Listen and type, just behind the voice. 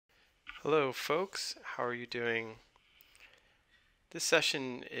Hello folks, how are you doing? This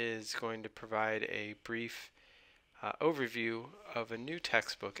session is going to provide a brief overview of a new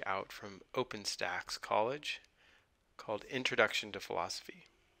textbook out from OpenStax College called Introduction to Philosophy.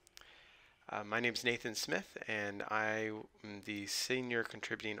 My name is Nathan Smith and I am the senior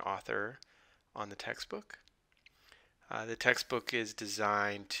contributing author on the textbook. The textbook is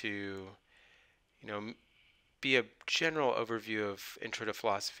designed to, be a general overview of Intro to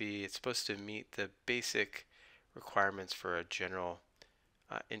Philosophy. It's supposed to meet the basic requirements for a general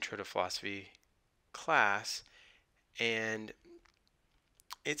Intro to Philosophy class, and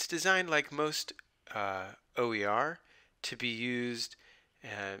it's designed like most OER to be used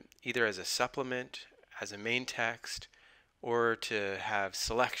either as a supplement, as a main text, or to have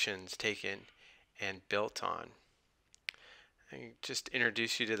selections taken and built on. I just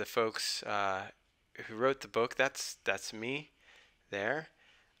introduce you to the folks who wrote the book. That's me there,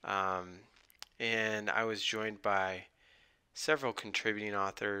 um, and I was joined by several contributing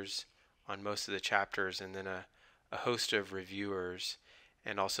authors on most of the chapters, and then a host of reviewers,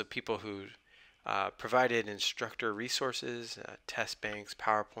 and also people who provided instructor resources, test banks,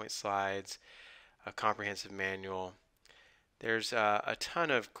 PowerPoint slides, a comprehensive manual. There's a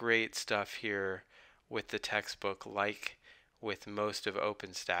ton of great stuff here with the textbook, like with most of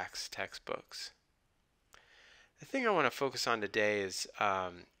OpenStax textbooks. The thing I want to focus on today is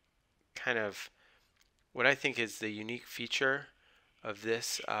kind of what I think is the unique feature of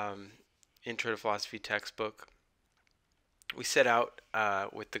this Intro to Philosophy textbook. We set out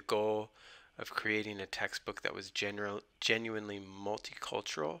with the goal of creating a textbook that was genuinely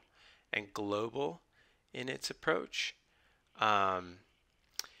multicultural and global in its approach. And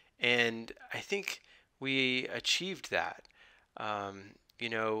I think we achieved that.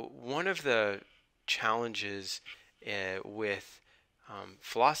 One of the challenges with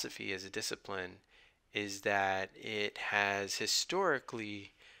philosophy as a discipline is that it has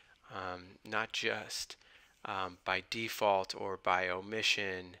historically, not just by default or by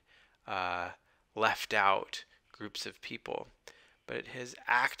omission, left out groups of people, but it has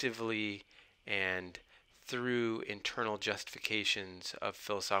actively and through internal justifications of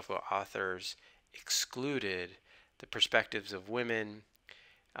philosophical authors excluded the perspectives of women,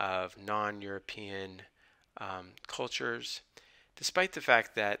 of non-European cultures, despite the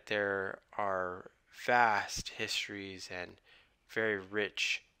fact that there are vast histories and very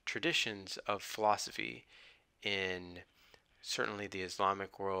rich traditions of philosophy in certainly the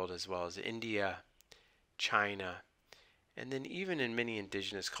Islamic world, as well as India, China, and then even in many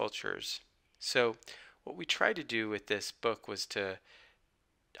indigenous cultures. So what we tried to do with this book was to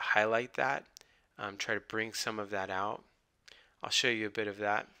highlight that, try to bring some of that out. I'll show you a bit of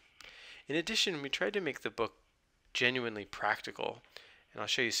that. In addition, we tried to make the book genuinely practical, and I'll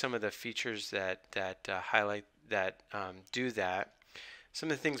show you some of the features that highlight that, do that. Some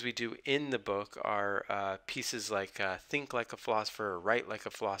of the things we do in the book are pieces like think like a philosopher, write like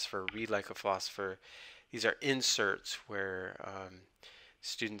a philosopher, read like a philosopher. These are inserts where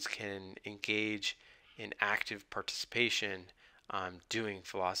students can engage in active participation doing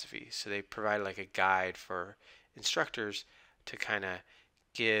philosophy. So they provide like a guide for instructors to kind of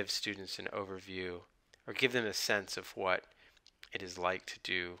give students an overview or give them a sense of what it is like to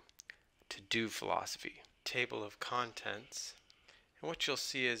do philosophy. Table of contents. And what you'll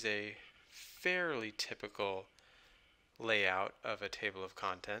see is a fairly typical layout of a table of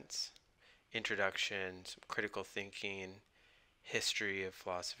contents. Introduction, some critical thinking, history of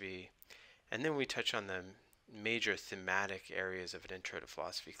philosophy, and then we touch on the major thematic areas of an Intro to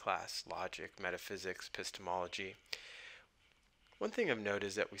Philosophy class: logic, metaphysics, epistemology. One thing I've noted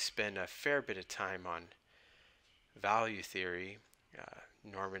is that we spend a fair bit of time on value theory,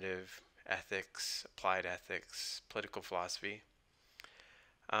 normative ethics, applied ethics, political philosophy.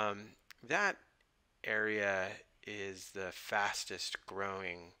 That area is the fastest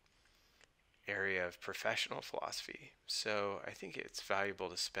growing area of professional philosophy, so I think it's valuable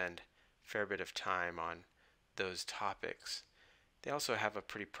to spend a fair bit of time on those topics. They also have a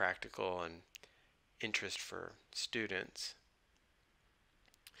pretty practical and interest for students.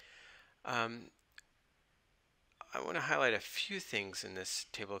 I want to highlight a few things in this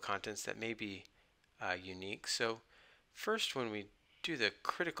table of contents that may be unique. So first, when we do the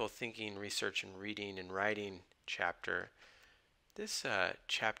critical thinking, research, and reading and writing chapter, this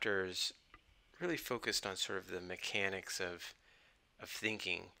chapter is really focused on sort of the mechanics of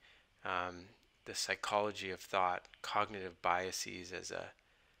thinking, the psychology of thought, cognitive biases as a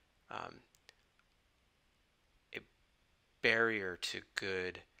barrier to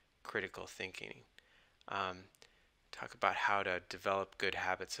good critical thinking. talk about how to develop good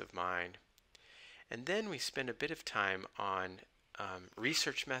habits of mind. And then we spend a bit of time on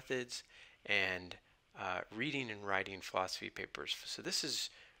research methods and reading and writing philosophy papers. So this is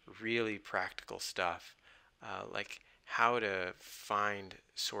really practical stuff, like how to find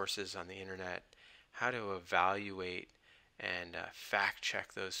sources on the internet, how to evaluate and fact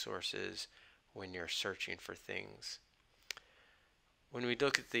check those sources when you're searching for things. When we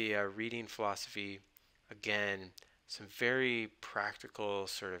look at the reading philosophy, again, some very practical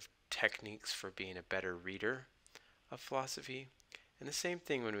sort of techniques for being a better reader of philosophy. And the same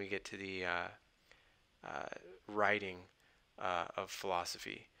thing when we get to the writing of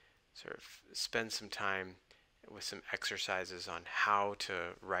philosophy. Sort of spend some time with some exercises on how to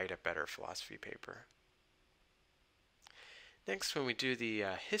write a better philosophy paper. Next, when we do the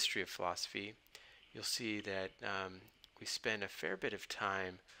history of philosophy, you'll see that we spend a fair bit of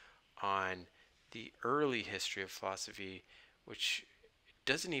time on the early history of philosophy, which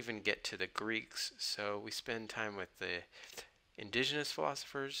doesn't even get to the Greeks. So we spend time with the indigenous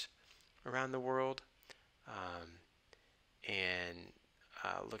philosophers around the world, and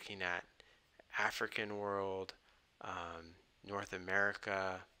looking at African world, North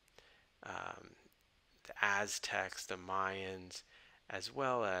America, the Aztecs, the Mayans, as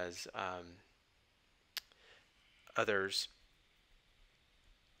well as others.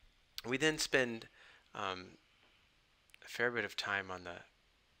 We then spend a fair bit of time on the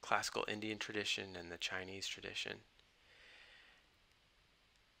classical Indian tradition and the Chinese tradition.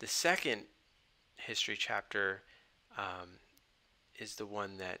 The second history chapter is the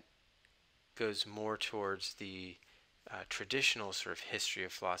one that goes more towards the traditional sort of history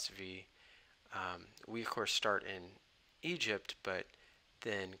of philosophy. We, of course, start in Egypt, but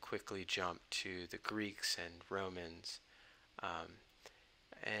then quickly jump to the Greeks and Romans.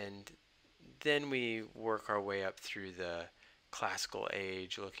 And then we work our way up through the classical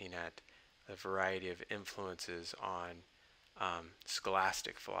age, looking at a variety of influences on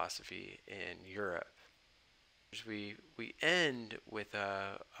scholastic philosophy in Europe. We end with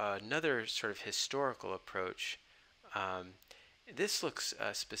another sort of historical approach. This looks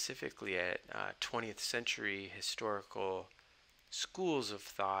specifically at 20th century historical schools of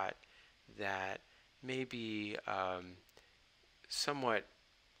thought that may be somewhat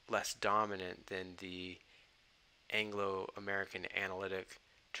less dominant than the Anglo-American analytic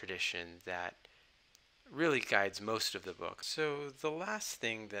tradition that really guides most of the book. So the last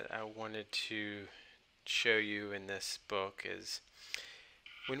thing that I wanted to show you in this book is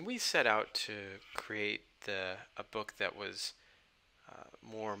when we set out to create a book that was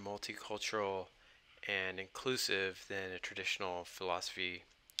more multicultural and inclusive than a traditional philosophy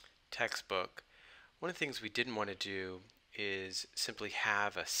textbook, one of the things we didn't want to do is simply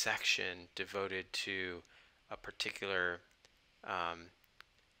have a section devoted to a particular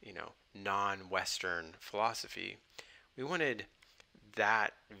non-Western philosophy. We wanted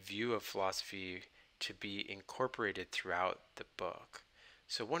that view of philosophy to be incorporated throughout the book.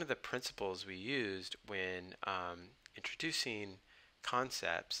 So one of the principles we used when introducing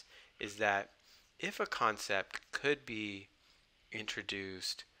concepts is that if a concept could be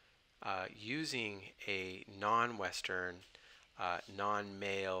introduced using a non-Western,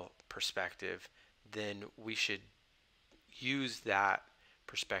 non-male perspective, then we should use that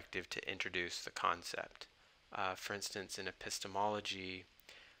perspective to introduce the concept. For instance, in epistemology,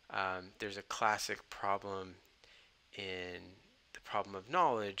 there's a classic problem in the problem of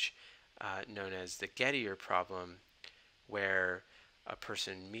knowledge known as the Gettier problem, where a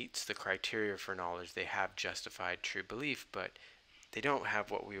person meets the criteria for knowledge. They have justified true belief, but they don't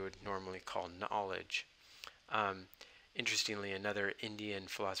have what we would normally call knowledge. Interestingly, another Indian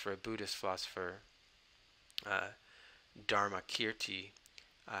philosopher, a Buddhist philosopher, Dharmakirti,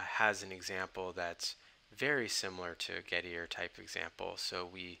 has an example that's very similar to a Gettier type example, so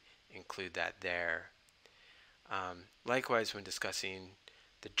we include that there. Likewise, when discussing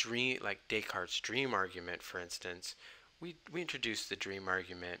the dream, like Descartes' dream argument, for instance, we introduced the dream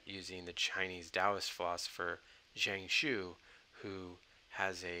argument using the Chinese Taoist philosopher Zheng Xu, who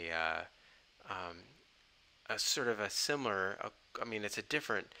has a sort of a similar, it's a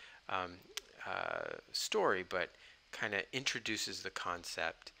different story, but kind of introduces the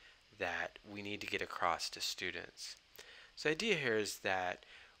concept that we need to get across to students. So the idea here is that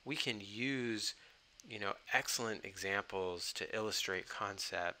we can use excellent examples to illustrate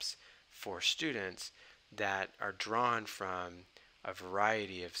concepts for students that are drawn from a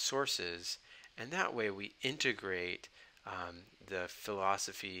variety of sources, and that way we integrate the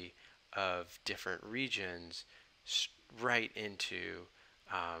philosophy of different regions right into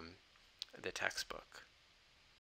the textbook.